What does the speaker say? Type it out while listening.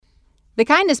The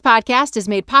Kindness Podcast is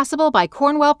made possible by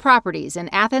Cornwell Properties in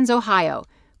Athens, Ohio.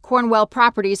 Cornwell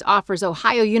Properties offers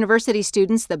Ohio University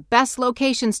students the best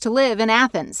locations to live in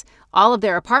Athens. All of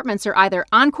their apartments are either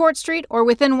on Court Street or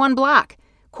within one block.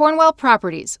 Cornwell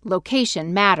Properties,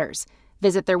 location matters.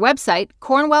 Visit their website,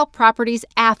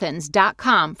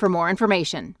 cornwellpropertiesathens.com, for more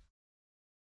information.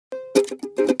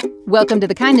 Welcome to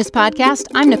the Kindness Podcast.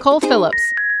 I'm Nicole Phillips.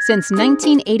 Since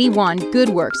 1981,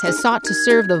 GoodWorks has sought to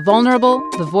serve the vulnerable,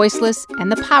 the voiceless,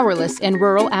 and the powerless in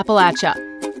rural Appalachia.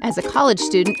 As a college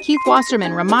student, Keith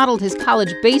Wasserman remodeled his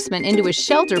college basement into a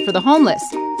shelter for the homeless.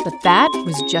 But that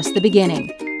was just the beginning.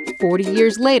 40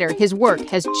 years later, his work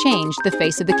has changed the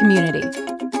face of the community.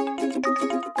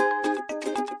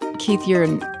 Keith, you're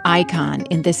an icon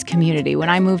in this community. When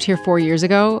I moved here 4 years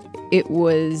ago, it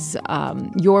was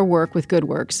your work with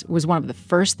GoodWorks was one of the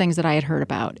first things that I had heard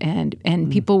about. And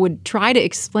people would try to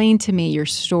explain to me your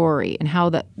story and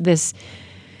how this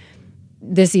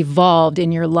evolved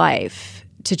in your life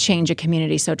to change a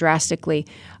community so drastically.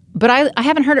 But I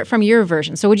haven't heard it from your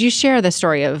version. So would you share the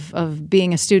story of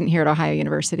being a student here at Ohio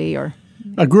University? Or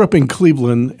I grew up in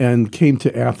Cleveland and came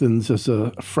to Athens as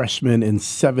a freshman in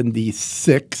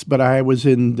 76, but I was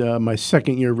in my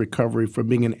second year of recovery from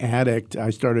being an addict.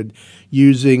 I started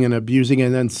using and abusing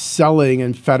and then selling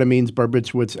amphetamines,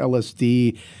 barbiturates,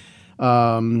 LSD,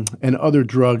 and other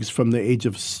drugs from the age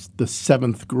of the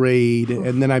 7th grade.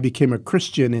 And then I became a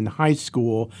Christian in high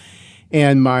school.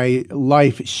 And my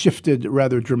life shifted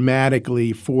rather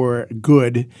dramatically for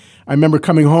good. I remember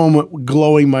coming home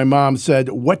glowing. My mom said,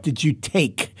 "What did you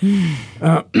take?"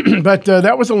 But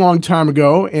that was a long time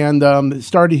ago, and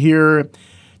started here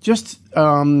just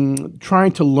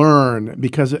trying to learn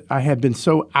because I had been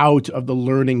so out of the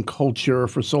learning culture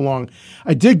for so long.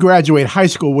 I did graduate high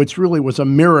school, which really was a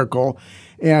miracle.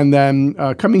 And then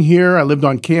coming here, I lived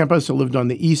on campus. I lived on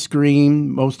the East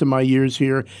Green most of my years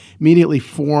here, immediately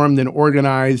formed and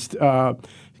organized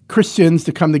Christians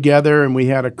to come together. And we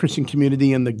had a Christian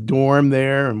community in the dorm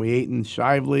there, and we ate in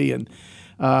Shively. And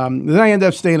then I ended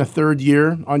up staying a third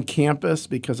year on campus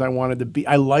because I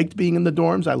liked being in the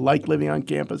dorms. I liked living on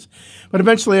campus. But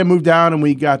eventually I moved out, and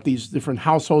we got these different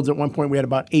households. At one point, we had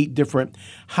about 8 different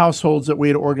households that we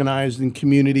had organized in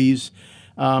communities.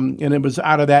 And it was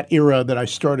out of that era that I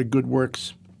started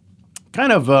GoodWorks,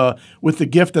 kind of with the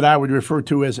gift that I would refer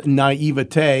to as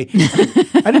naivete.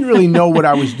 I didn't really know what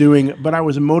I was doing, but I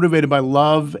was motivated by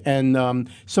love, and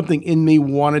something in me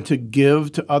wanted to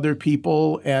give to other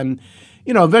people. And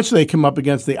eventually I came up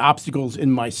against the obstacles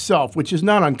in myself, which is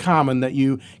not uncommon, that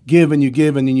you give, and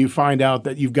then you find out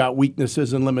that you've got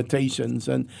weaknesses and limitations.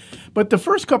 But the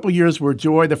first couple of years were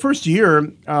joy. The first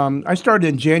year, I started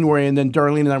in January, and then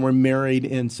Darlene and I were married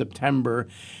in September.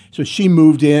 So she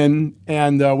moved in,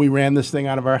 and we ran this thing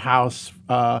out of our house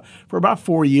for about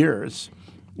 4 years.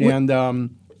 And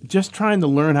just trying to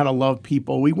learn how to love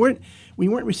people. We weren't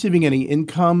receiving any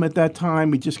income at that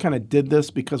time. We just kind of did this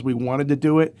because we wanted to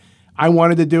do it. I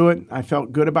wanted to do it. I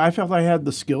felt good about it. I felt I had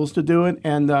the skills to do it,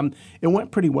 and it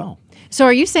went pretty well. So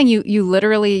are you saying you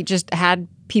literally just had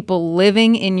people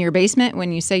living in your basement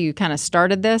when you say you kind of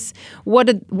started this? What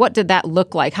did that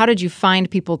look like? How did you find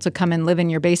people to come and live in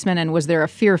your basement, and was there a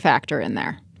fear factor in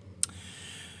there?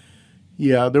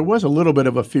 Yeah, there was a little bit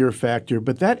of a fear factor,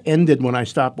 but that ended when I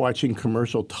stopped watching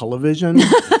commercial television.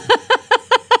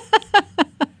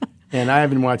 And I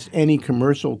haven't watched any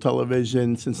commercial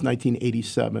television since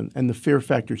 1987. And the fear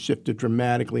factor shifted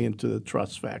dramatically into the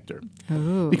trust factor.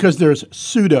 Ooh. Because there's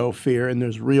pseudo fear and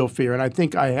there's real fear. And I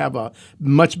think I have a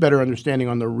much better understanding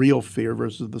on the real fear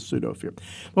versus the pseudo fear.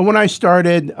 But when I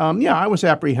started, I was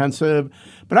apprehensive.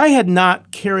 But I had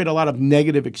not carried a lot of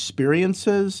negative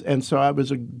experiences. And so I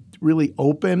was really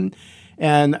open.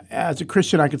 And as a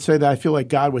Christian, I could say that I feel like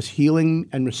God was healing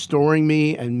and restoring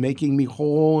me and making me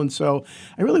whole. And so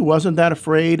I really wasn't that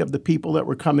afraid of the people that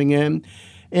were coming in.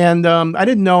 And I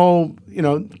didn't know,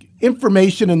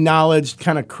 information and knowledge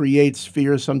kind of creates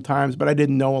fear sometimes, but I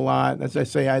didn't know a lot. As I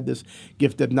say, I had this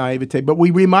gift of naivete. But we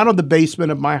remodeled the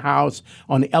basement of my house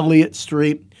on Elliott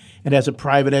Street. It has a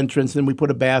private entrance, and we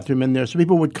put a bathroom in there. So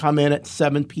people would come in at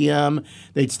 7 p.m.,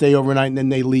 they'd stay overnight, and then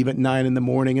they leave at 9 in the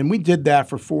morning. And we did that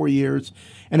for 4 years,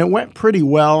 and it went pretty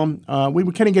well. We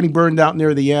were kind of getting burned out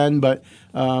near the end, but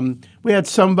we had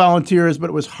some volunteers, but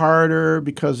it was harder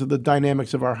because of the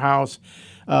dynamics of our house.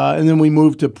 And then we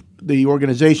moved to the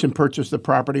organization purchased the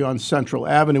property on Central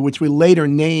Avenue, which we later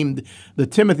named the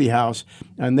Timothy House.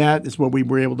 And that is where we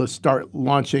were able to start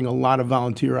launching a lot of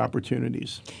volunteer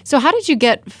opportunities. So how did you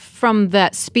get from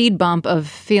that speed bump of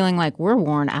feeling like we're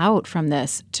worn out from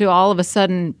this to all of a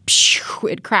sudden,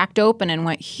 it cracked open and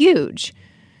went huge?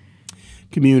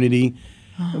 Community.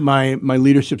 My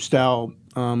leadership style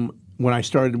when I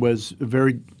started was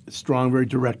very strong, very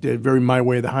directed, very my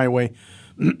way, the highway.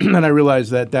 And I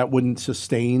realized that wouldn't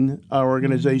sustain our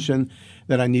organization,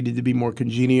 that I needed to be more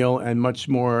congenial and much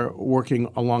more working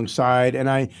alongside. And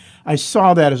I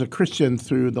saw that as a Christian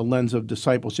through the lens of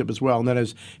discipleship as well, and that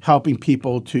is helping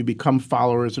people to become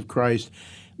followers of Christ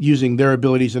using their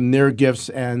abilities and their gifts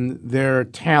and their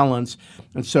talents.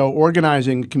 And so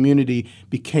organizing community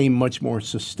became much more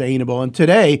sustainable. And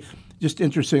today, just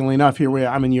interestingly enough,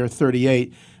 I'm in year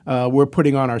 38. We're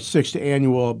putting on our 6th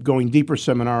annual Going Deeper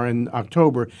seminar in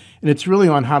October, and it's really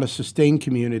on how to sustain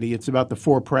community. It's about the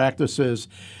 4 practices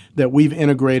that we've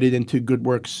integrated into Good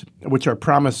Works, which are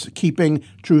promise-keeping,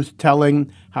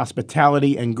 truth-telling,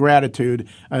 hospitality, and gratitude,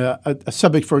 a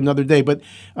subject for another day. But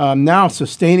now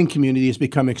sustaining community has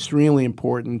become extremely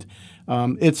important.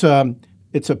 It's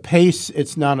a pace.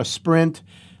 It's not a sprint.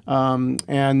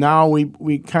 And now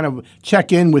we kind of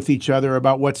check in with each other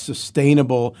about what's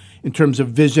sustainable in terms of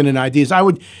vision and ideas.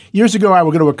 Years ago, I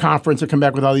would go to a conference and come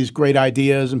back with all these great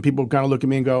ideas, and people kind of look at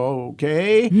me and go,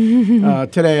 okay.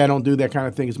 Today, I don't do that kind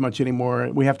of thing as much anymore.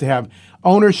 We have to have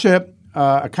ownership,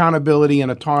 accountability,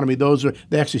 and autonomy.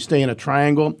 They actually stay in a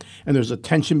triangle, and there's a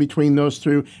tension between those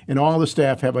two, and all the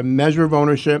staff have a measure of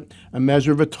ownership, a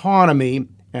measure of autonomy,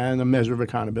 and a measure of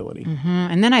accountability.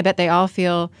 And then I bet they all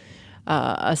feel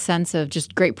a sense of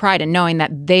just great pride in knowing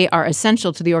that they are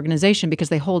essential to the organization because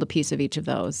they hold a piece of each of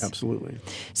those. Absolutely.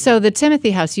 So the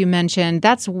Timothy House you mentioned,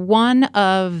 that's one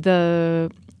of the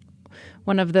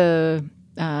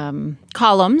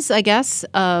columns, I guess,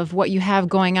 of what you have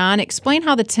going on. Explain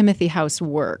how the Timothy House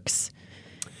works.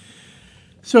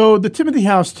 So the Timothy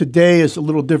House today is a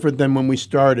little different than when we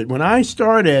started. When I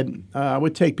started, I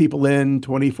would take people in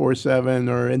 24/7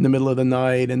 or in the middle of the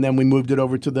night, and then we moved it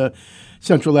over to the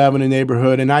Central Avenue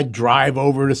neighborhood, and I'd drive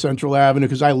over to Central Avenue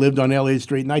because I lived on Elliott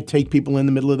Street, and I'd take people in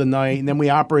the middle of the night, and then we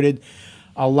operated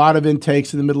a lot of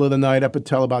intakes in the middle of the night up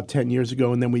until about 10 years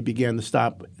ago, and then we began to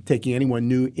stop taking anyone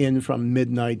new in from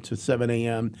midnight to 7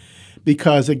 a.m.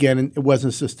 because, again, it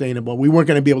wasn't sustainable. We weren't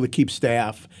going to be able to keep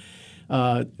staff.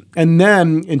 And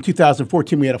then in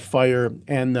 2014, we had a fire,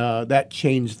 and that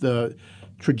changed the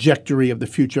trajectory of the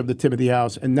future of the Timothy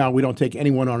House. And now we don't take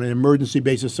anyone on an emergency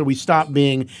basis. So we stopped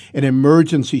being an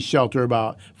emergency shelter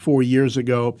about 4 years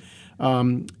ago.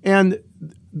 And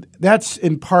that's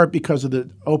in part because of the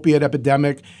opiate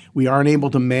epidemic. We aren't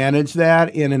able to manage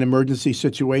that in an emergency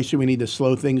situation. We need to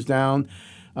slow things down.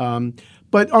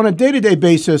 But on a day-to-day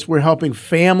basis, we're helping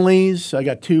families. I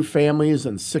got 2 families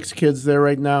and 6 kids there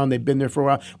right now, and they've been there for a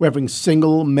while. We're helping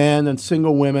single men and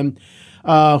single women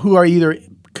who are either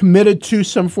committed to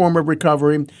some form of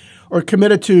recovery or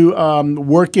committed to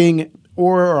working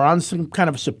or on some kind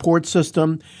of support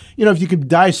system. You know, if you could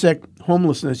dissect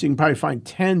homelessness, you can probably find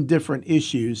 10 different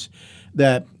issues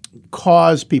that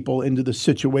cause people into the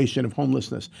situation of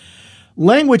homelessness.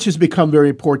 Language has become very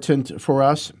important for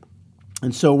us.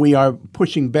 And so we are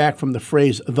pushing back from the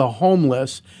phrase the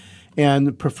homeless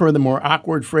and prefer the more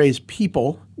awkward phrase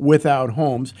people without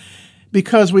homes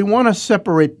because we want to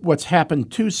separate what's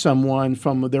happened to someone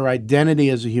from their identity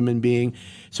as a human being.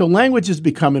 So language has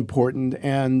become important,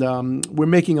 and we're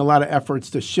making a lot of efforts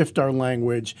to shift our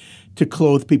language to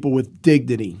clothe people with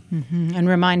dignity. And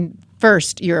remind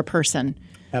first you're a person.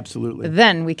 Absolutely.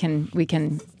 Then we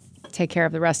can take care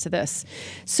of the rest of this.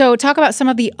 So talk about some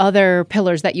of the other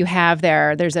pillars that you have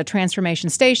there. There's a transformation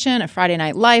station, a Friday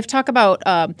Night Life. Talk about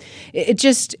I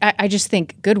just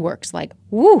think Good Works, like,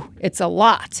 woo, it's a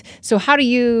lot. So how do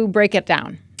you break it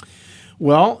down?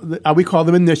 Well, we call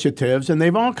them initiatives, and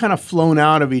they've all kind of flown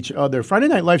out of each other. Friday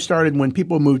Night Life started when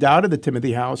people moved out of the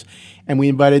Timothy House, and we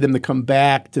invited them to come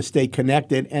back to stay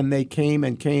connected, and they came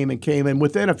and came and came. And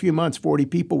within a few months, 40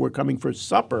 people were coming for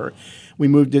supper. We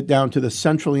moved it down to the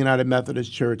Central United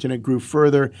Methodist Church, and it grew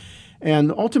further.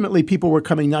 And ultimately, people were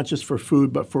coming not just for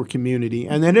food, but for community.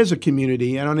 And it is a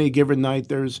community. And on any given night,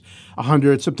 there's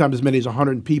 100, sometimes as many as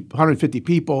 150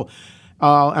 people,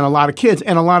 and a lot of kids,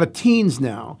 and a lot of teens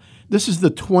now. This is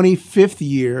the 25th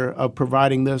year of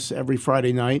providing this every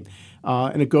Friday night,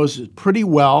 and it goes pretty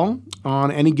well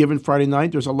on any given Friday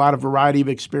night. There's a lot of variety of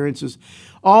experiences,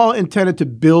 all intended to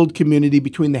build community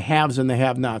between the haves and the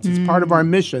have-nots. It's part of our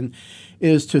mission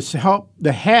is to help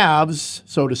the haves,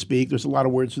 so to speak, there's a lot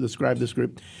of words to describe this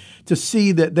group, to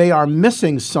see that they are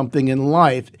missing something in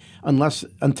life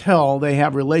until they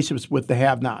have relationships with the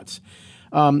have-nots.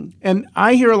 And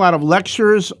I hear a lot of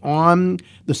lectures on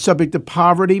the subject of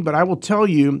poverty, but I will tell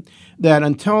you that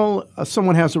until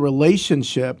someone has a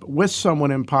relationship with someone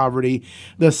in poverty,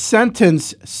 the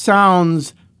sentence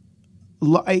sounds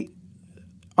like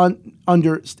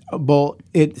understandable.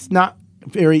 It's not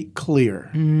very clear.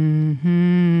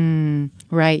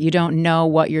 Right. You don't know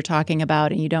what you're talking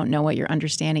about, and you don't know what your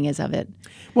understanding is of it.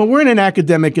 Well, we're in an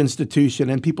academic institution,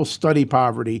 and people study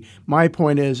poverty. My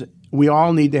point is we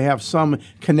all need to have some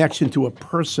connection to a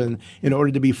person in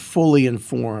order to be fully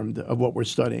informed of what we're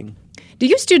studying. Do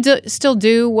you still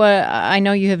do what I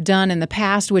know you have done in the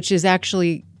past, which is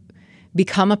actually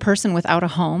become a person without a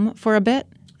home for a bit?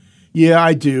 Yeah,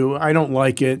 I do. I don't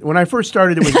like it. When I first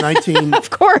started, it was Of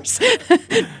course.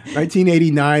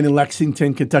 1989 in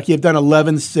Lexington, Kentucky. I've done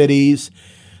 11 cities.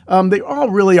 They all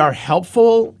really are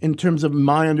helpful in terms of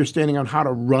my understanding on how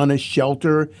to run a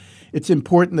shelter. It's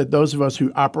important that those of us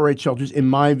who operate shelters, in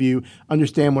my view,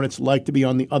 understand what it's like to be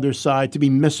on the other side, to be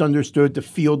misunderstood, to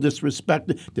feel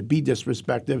disrespected, to be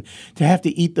disrespected, to have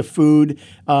to eat the food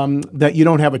that you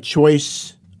don't have a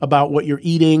choice about what you're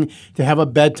eating, to have a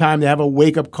bedtime, to have a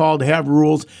wake-up call, to have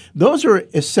rules. Those are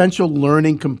essential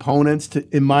learning components to,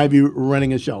 in my view,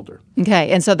 running a shelter.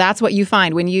 Okay, and so that's what you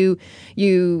find when you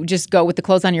just go with the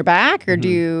clothes on your back, or do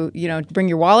you bring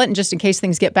your wallet and just in case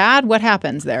things get bad? What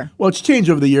happens there? Well, it's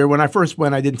changed over the year. When I first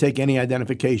went, I didn't take any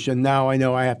identification. Now I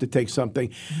know I have to take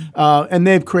something. And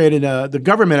they've created, the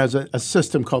government has a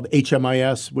system called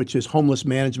HMIS, which is Homeless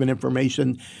Management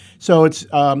Information. So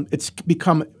it's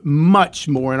become much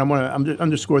more, and I want to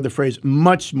underscore the phrase,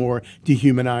 much more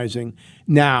dehumanizing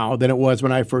now than it was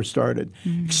when I first started.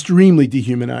 Extremely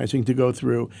dehumanizing to go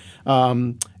through.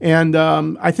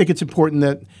 I think it's important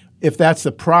that if that's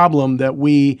the problem, that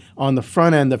we, on the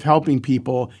front end of helping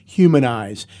people,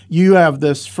 humanize. You have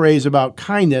this phrase about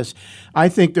kindness. I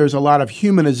think there's a lot of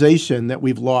humanization that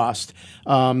we've lost.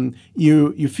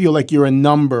 You feel like you're a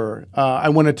number. I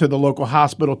went into the local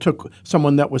hospital, took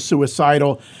someone that was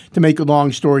suicidal. To make a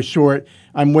long story short,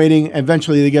 I'm waiting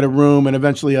eventually to get a room, and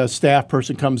eventually a staff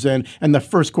person comes in, and the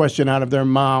first question out of their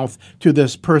mouth to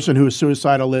this person who is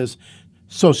suicidal is,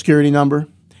 Social Security number,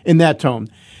 in that tone.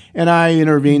 And I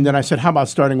intervened and I said, how about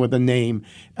starting with a name?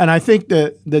 And I think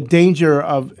that the danger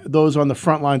of those on the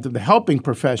front lines of the helping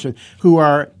profession who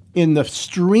are in the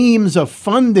streams of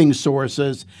funding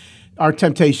sources, our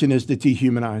temptation is to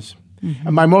dehumanize.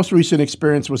 And my most recent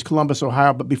experience was Columbus,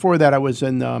 Ohio, but before that I was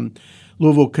in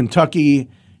Louisville, Kentucky,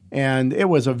 and it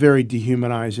was a very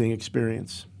dehumanizing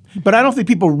experience. But I don't think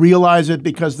people realize it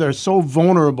because they're so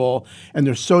vulnerable and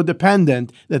they're so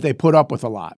dependent that they put up with a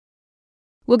lot.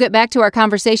 We'll get back to our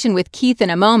conversation with Keith in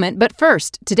a moment, but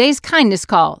first, today's Kindness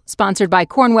Call, sponsored by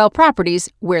Cornwell Properties,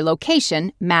 where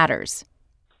location matters.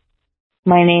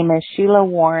 My name is Sheila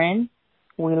Warren.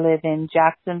 We live in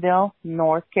Jacksonville,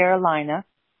 North Carolina.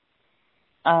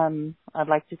 I'd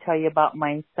like to tell you about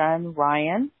my son,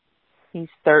 Ryan. He's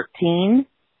 13.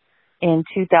 In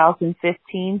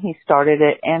 2015, he started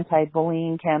an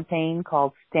anti-bullying campaign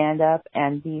called Stand Up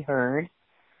and Be Heard.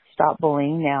 Stop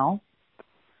Bullying Now.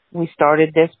 We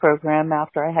started this program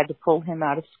after I had to pull him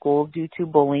out of school due to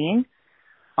bullying.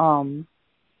 And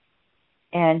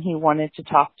he wanted to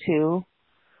talk to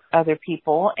other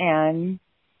people and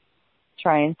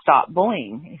try and stop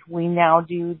bullying. We now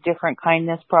do different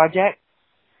kindness projects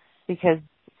because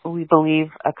we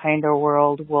believe a kinder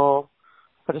world will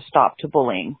put a stop to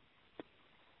bullying.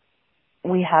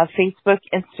 We have Facebook,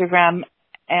 Instagram,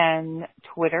 and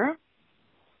Twitter.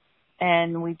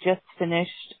 And we just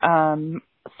finished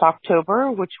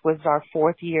Socktober, which was our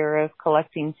 4th year of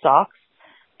collecting socks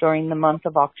during the month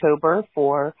of October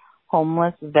for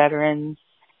homeless veterans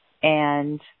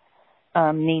and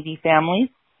needy families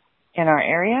in our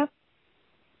area.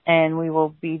 And we will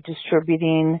be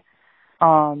distributing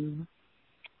the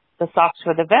socks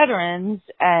for the veterans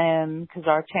because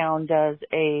our town does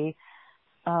a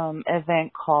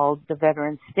event called the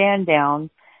Veterans Stand Down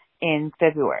in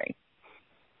February.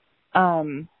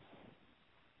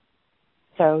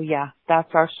 So yeah, that's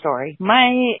our story.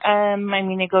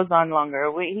 It goes on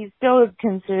longer. He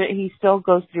still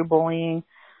goes through bullying.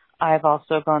 I've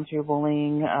also gone through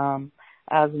bullying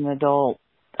as an adult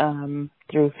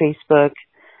through Facebook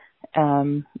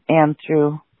and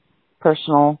through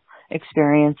personal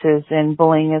experiences. And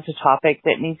bullying is a topic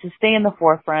that needs to stay in the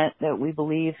forefront that we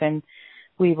believe, and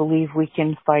we believe we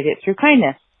can fight it through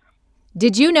kindness.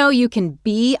 Did you know you can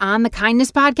be on the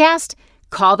Kindness Podcast?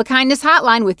 Call the Kindness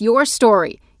Hotline with your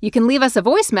story. You can leave us a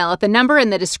voicemail at the number in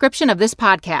the description of this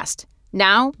podcast.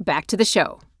 Now, back to the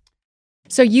show.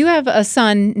 So you have a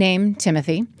son named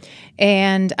Timothy,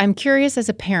 and I'm curious as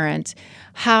a parent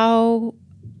how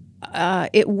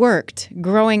it worked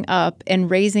growing up and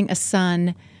raising a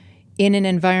son in an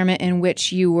environment in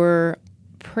which you were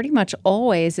pretty much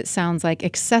always, it sounds like,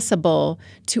 accessible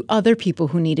to other people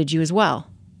who needed you as well.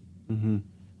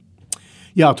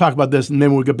 Yeah, I'll talk about this, and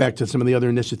then we'll get back to some of the other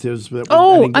initiatives.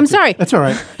 I'm sorry. That's all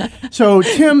right. So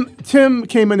Tim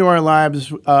came into our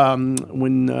lives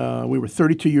when we were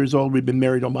 32 years old. We've been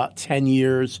married about 10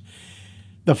 years.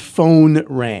 The phone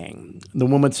rang. The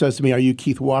woman says to me, "Are you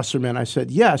Keith Wasserman?" I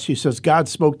said, "Yes." She says, "God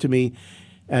spoke to me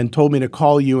and told me to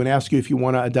call you and ask you if you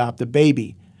want to adopt a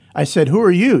baby." I said, "Who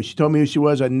are you?" She told me who she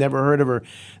was. I'd never heard of her.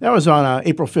 That was on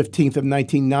April 15th of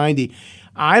 1990.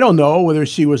 I don't know whether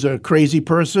she was a crazy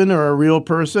person or a real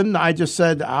person. I just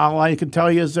said, all I can tell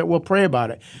you is that we'll pray about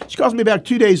it. She calls me back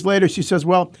 2 days later. She says,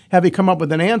 "Well, have you come up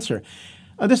with an answer?"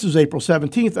 This was April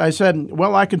 17th. I said,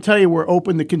 "Well, I can tell you we're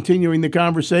open to continuing the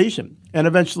conversation." And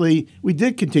eventually we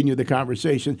did continue the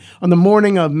conversation. On the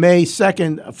morning of May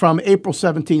 2nd, from April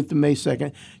 17th to May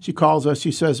 2nd, she calls us.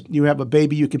 She says, "You have a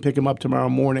baby. You can pick him up tomorrow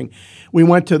morning." We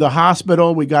went to the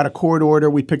hospital. We got a court order.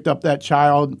 We picked up that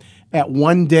child at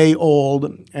 1 day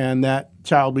old, and that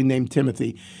child we named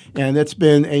Timothy. And it's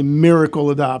been a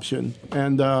miracle adoption.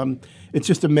 And it's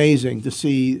just amazing to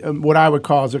see what I would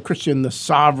call as a Christian, the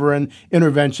sovereign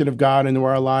intervention of God into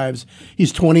our lives.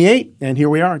 He's 28, and here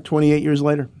we are, 28 years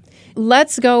later.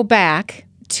 Let's go back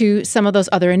to some of those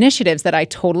other initiatives that I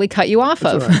totally cut you off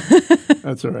of. All right.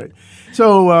 That's all right.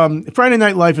 So Friday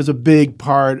Night Life is a big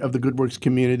part of the Good Works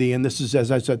community, and this is,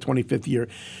 as I said, 25th year.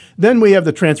 Then we have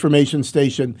the Transformation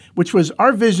Station, which was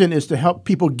our vision is to help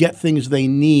people get things they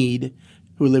need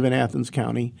who live in Athens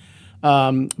County.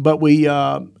 But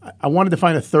I wanted to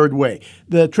find a third way.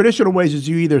 The traditional ways is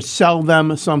you either sell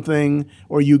them something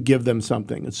or you give them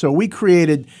something. And so we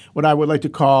created what I would like to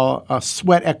call a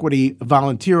sweat equity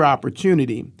volunteer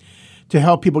opportunity to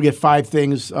help people get 5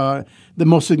 things. The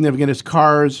most significant is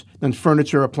cars, then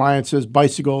furniture, appliances,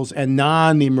 bicycles, and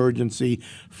non-emergency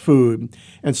food.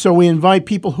 And so we invite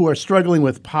people who are struggling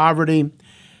with poverty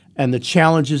and the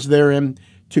challenges therein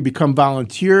to become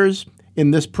volunteers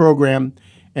in this program.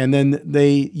 And then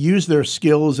they use their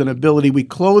skills and ability. We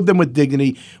clothe them with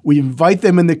dignity. We invite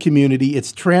them in the community.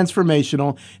 It's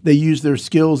transformational. They use their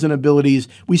skills and abilities.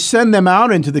 We send them out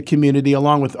into the community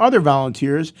along with other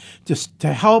volunteers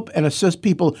to help and assist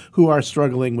people who are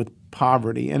struggling with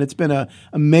poverty. And it's been an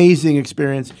amazing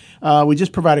experience. We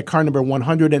just provided car number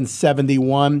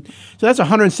 171. So that's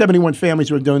 171 families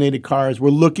who have donated cars.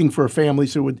 We're looking for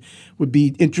families who would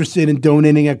be interested in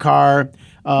donating a car.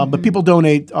 But people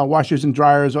donate washers and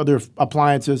dryers, other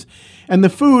appliances. And the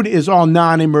food is all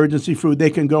non-emergency food. They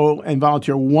can go and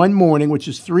volunteer one morning, which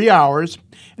is 3 hours,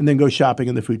 and then go shopping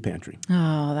in the food pantry.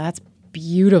 Oh, that's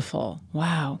beautiful.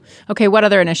 Wow. Okay, what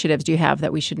other initiatives do you have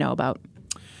that we should know about?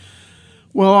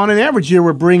 Well, on an average year,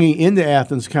 we're bringing into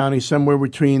Athens County somewhere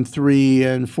between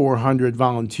 300 and 400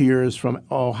 volunteers from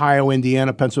Ohio,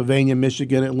 Indiana, Pennsylvania,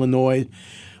 Michigan, Illinois.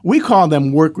 We call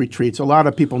them work retreats. A lot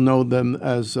of people know them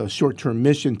as short-term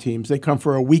mission teams. They come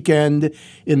for a weekend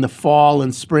in the fall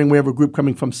and spring. We have a group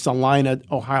coming from Salina,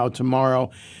 Ohio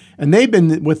tomorrow. And they've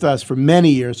been with us for many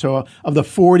years. So of the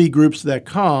 40 groups that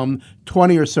come,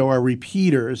 20 or so are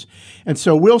repeaters. And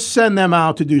so we'll send them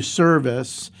out to do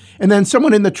service. And then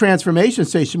someone in the transformation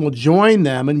station will join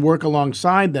them and work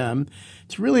alongside them.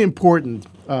 It's really important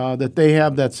that they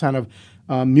have that kind of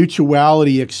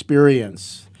mutuality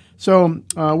experience. So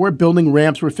we're building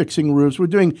ramps, we're fixing roofs, we're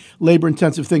doing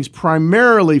labor-intensive things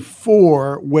primarily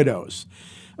for widows.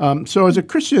 So as a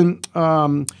Christian,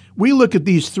 we look at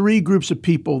these 3 groups of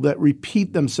people that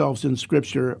repeat themselves in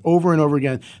Scripture over and over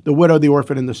again, the widow, the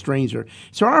orphan, and the stranger.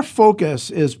 So our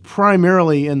focus is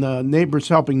primarily in the Neighbors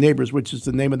Helping Neighbors, which is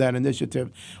the name of that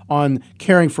initiative, on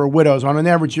caring for widows. On an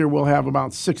average year, we'll have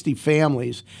about 60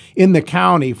 families in the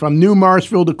county, from New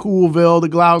Marshville to Coolville to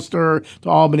Gloucester to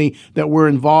Albany, that we're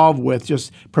involved with,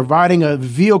 just providing a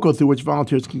vehicle through which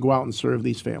volunteers can go out and serve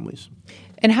these families.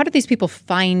 And how do these people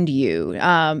find you?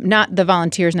 Not the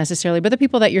volunteers necessarily, but the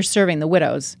people that you're serving, the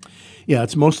widows. Yeah,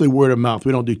 it's mostly word of mouth.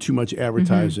 We don't do too much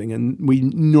advertising, and we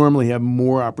normally have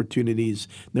more opportunities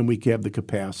than we have the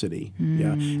capacity.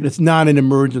 Yeah, and it's not an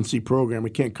emergency program. We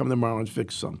can't come tomorrow and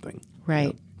fix something.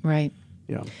 Right, right.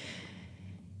 Yeah.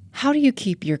 How do you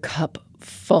keep your cup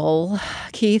full,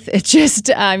 Keith? It's just,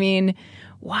 I mean,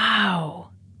 wow.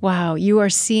 You are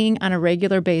seeing on a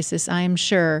regular basis, I am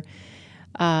sure,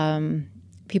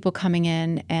 people coming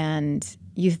in, and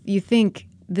you think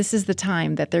this is the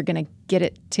time that they're going to get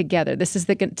it together. This is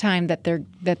the time that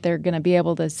they're going to be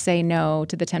able to say no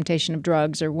to the temptation of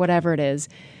drugs or whatever it is,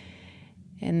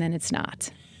 and then it's not.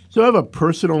 So I have a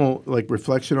personal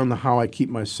reflection on how I keep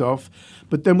myself,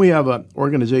 but then we have an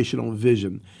organizational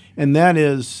vision, and that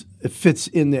is it fits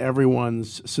into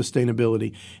everyone's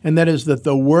sustainability, and that is that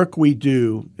the work we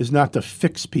do is not to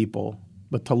fix people,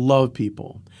 but to love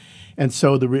people. And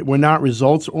so we're not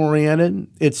results oriented.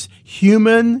 It's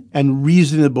human and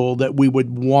reasonable that we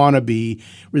would want to be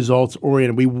results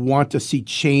oriented. We want to see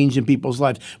change in people's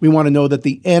lives. We want to know that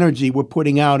the energy we're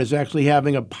putting out is actually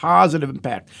having a positive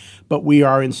impact. But we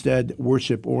are instead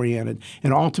worship oriented.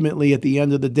 And ultimately, at the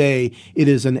end of the day, it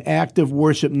is an act of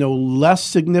worship no less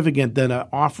significant than an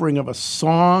offering of a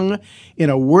song in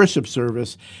a worship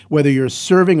service, whether you're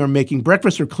serving or making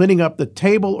breakfast or cleaning up the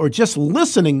table or just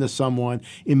listening to someone.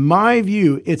 In my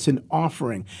view, it's an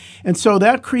offering. And so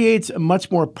that creates a much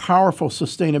more powerful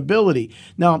sustainability.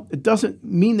 Now, it doesn't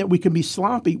mean that we can be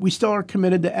sloppy. We still are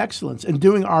committed to excellence and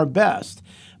doing our best,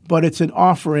 but it's an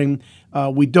offering.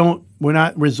 We're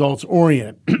not results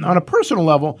oriented. On a personal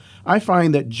level, I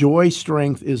find that joy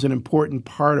strength is an important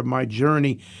part of my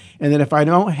journey. And that if I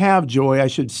don't have joy, I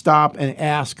should stop and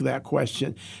ask that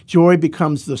question. Joy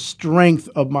becomes the strength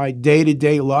of my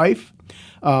day-to-day life.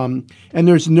 And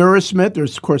there's nourishment.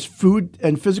 There's, of course, food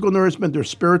and physical nourishment. There's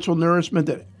spiritual nourishment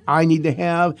that I need to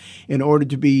have in order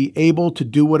to be able to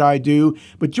do what I do.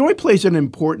 But joy plays an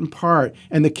important part.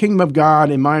 And the kingdom of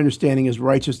God, in my understanding, is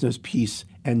righteousness, peace,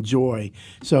 and joy.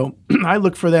 So I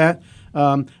look for that.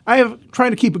 I have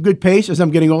trying to keep a good pace as I'm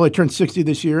getting old. I turned 60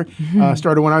 this year.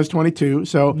 Started when I was 22.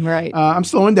 So I'm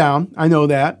slowing down. I know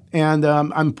that. And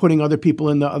I'm putting other people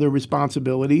into other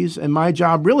responsibilities. And my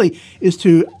job really is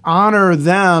to honor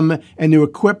them and to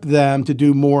equip them to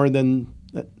do more than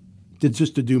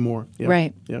just to do more. Yeah.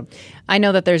 Right. Yeah. I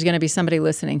know that there's going to be somebody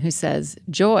listening who says,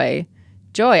 joy,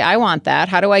 I want that.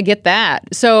 How do I get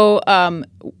that? So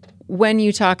when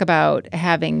you talk about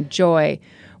having joy,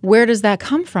 where does that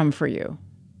come from for you?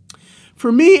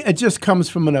 For me, it just comes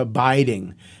from an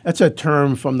abiding. That's a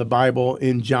term from the Bible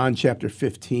in John chapter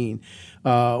 15,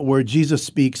 where Jesus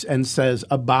speaks and says,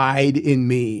 abide in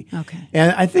me. Okay.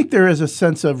 And I think there is a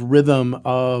sense of rhythm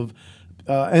of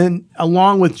and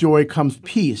along with joy comes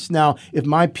peace. Now, if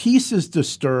my peace is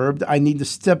disturbed, I need to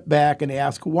step back and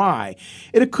ask why.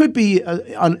 It could be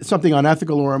something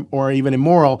unethical or even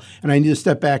immoral, and I need to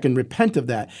step back and repent of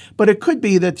that. But it could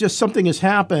be that just something has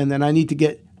happened and I need to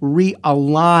get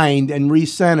realigned and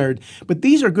recentered. But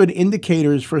these are good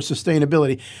indicators for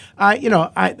sustainability.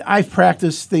 I've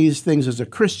practiced these things as a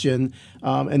Christian,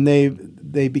 and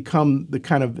they become the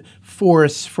kind of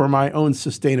force for my own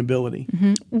sustainability.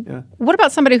 Mm-hmm. Yeah. What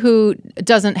about somebody who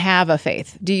doesn't have a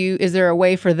faith? Is there a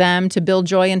way for them to build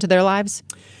joy into their lives?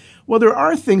 Well, there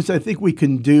are things I think we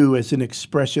can do as an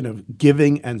expression of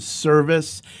giving and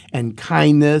service and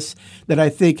kindness that I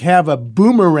think have a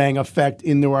boomerang effect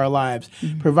into our lives,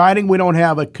 providing we don't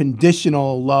have a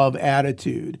conditional love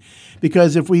attitude.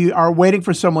 Because if we are waiting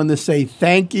for someone to say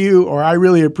thank you or I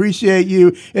really appreciate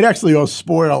you, it actually will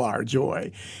spoil our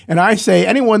joy. And I say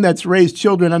anyone that's raised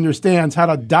children understands how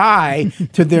to die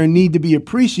to their need to be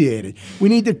appreciated. We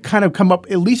need to kind of come up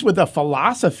at least with a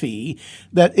philosophy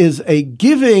that is a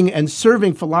giving and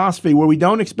serving philosophy where we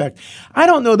don't expect. I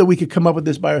don't know that we could come up with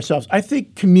this by ourselves. I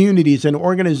think communities and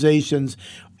organizations,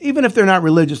 even if they're not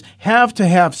religious, have to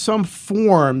have some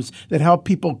forms that help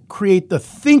people create the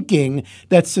thinking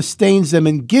that sustains them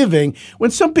in giving. When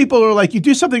some people are like, you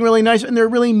do something really nice and they're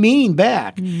really mean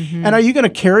back. Mm-hmm. And are you going to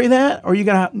carry that? Or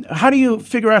how do you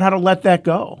figure out how to let that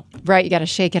go? Right. You got to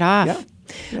shake it off. Yeah.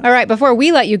 Yeah. All right. Before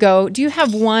we let you go, do you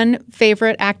have one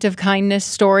favorite act of kindness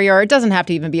story? Or it doesn't have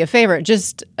to even be a favorite,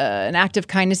 just an act of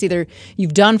kindness either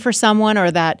you've done for someone or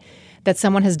that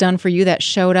someone has done for you that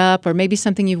showed up, or maybe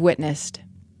something you've witnessed.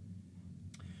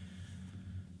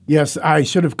 Yes, I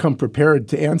should have come prepared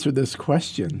to answer this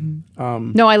question.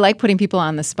 No, I like putting people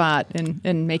on the spot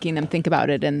and making them think about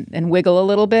it and wiggle a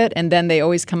little bit, and then they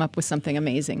always come up with something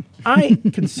amazing. I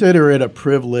consider it a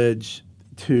privilege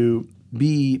to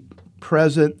be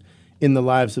present in the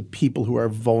lives of people who are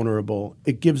vulnerable.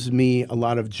 It gives me a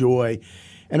lot of joy,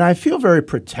 and I feel very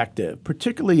protective,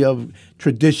 particularly of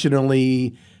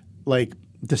traditionally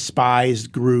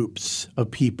despised groups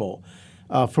of people.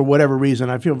 For whatever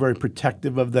reason, I feel very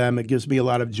protective of them. It gives me a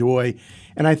lot of joy.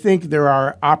 And I think there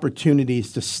are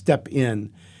opportunities to step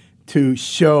in to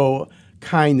show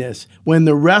kindness. When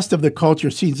the rest of the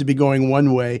culture seems to be going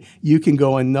one way, you can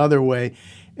go another way.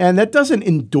 And that doesn't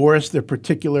endorse the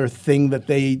particular thing that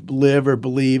they live or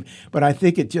believe, but I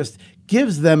think it just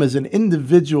gives them as an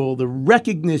individual the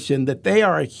recognition that they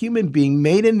are a human being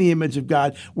made in the image of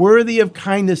God, worthy of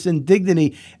kindness and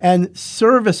dignity and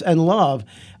service and love.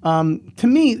 To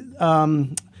me,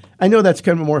 I know that's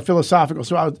kind of more philosophical,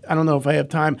 so I don't know if I have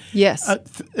time. Yes.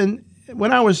 And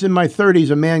when I was in my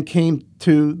 30s, a man came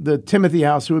to the Timothy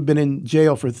House who had been in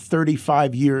jail for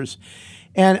 35 years.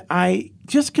 And I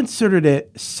just considered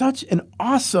it such an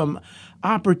awesome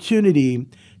opportunity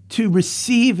to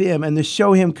receive him and to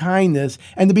show him kindness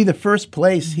and to be the first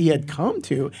place he had come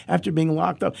to after being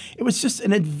locked up. It was just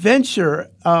an adventure.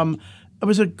 It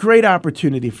was a great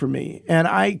opportunity for me. And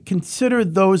I consider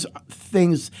those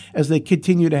things as they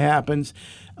continue to happen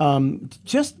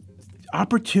just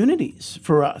opportunities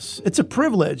for us. It's a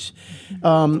privilege.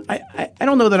 I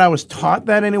don't know that I was taught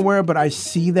that anywhere, but I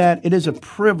see that it is a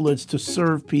privilege to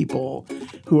serve people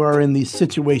who are in these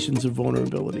situations of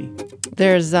vulnerability.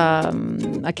 There's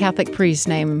a Catholic priest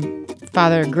named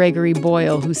Father Gregory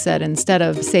Boyle who said, instead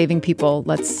of saving people,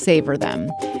 let's savor them.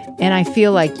 And I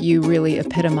feel like you really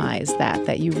epitomize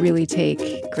that you really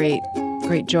take great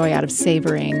joy out of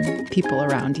savoring people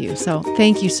around you. So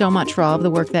thank you so much for all of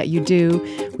the work that you do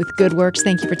with Good Works.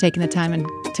 Thank you for taking the time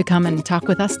to come and talk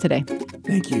with us today.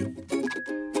 Thank you.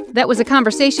 That was a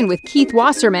conversation with Keith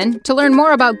Wasserman. To learn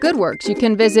more about Good Works, you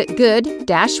can visit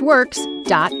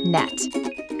good-works.net.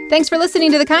 Thanks for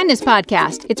listening to The Kindness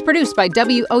Podcast. It's produced by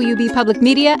WOUB Public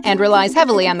Media and relies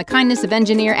heavily on the kindness of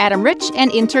engineer Adam Rich and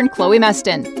intern Chloe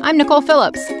Meston. I'm Nicole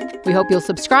Phillips. We hope you'll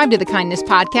subscribe to The Kindness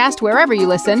Podcast wherever you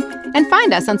listen and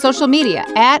find us on social media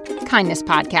at Kindness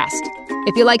Podcast.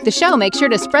 If you like the show, make sure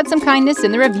to spread some kindness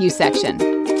in the review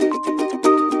section.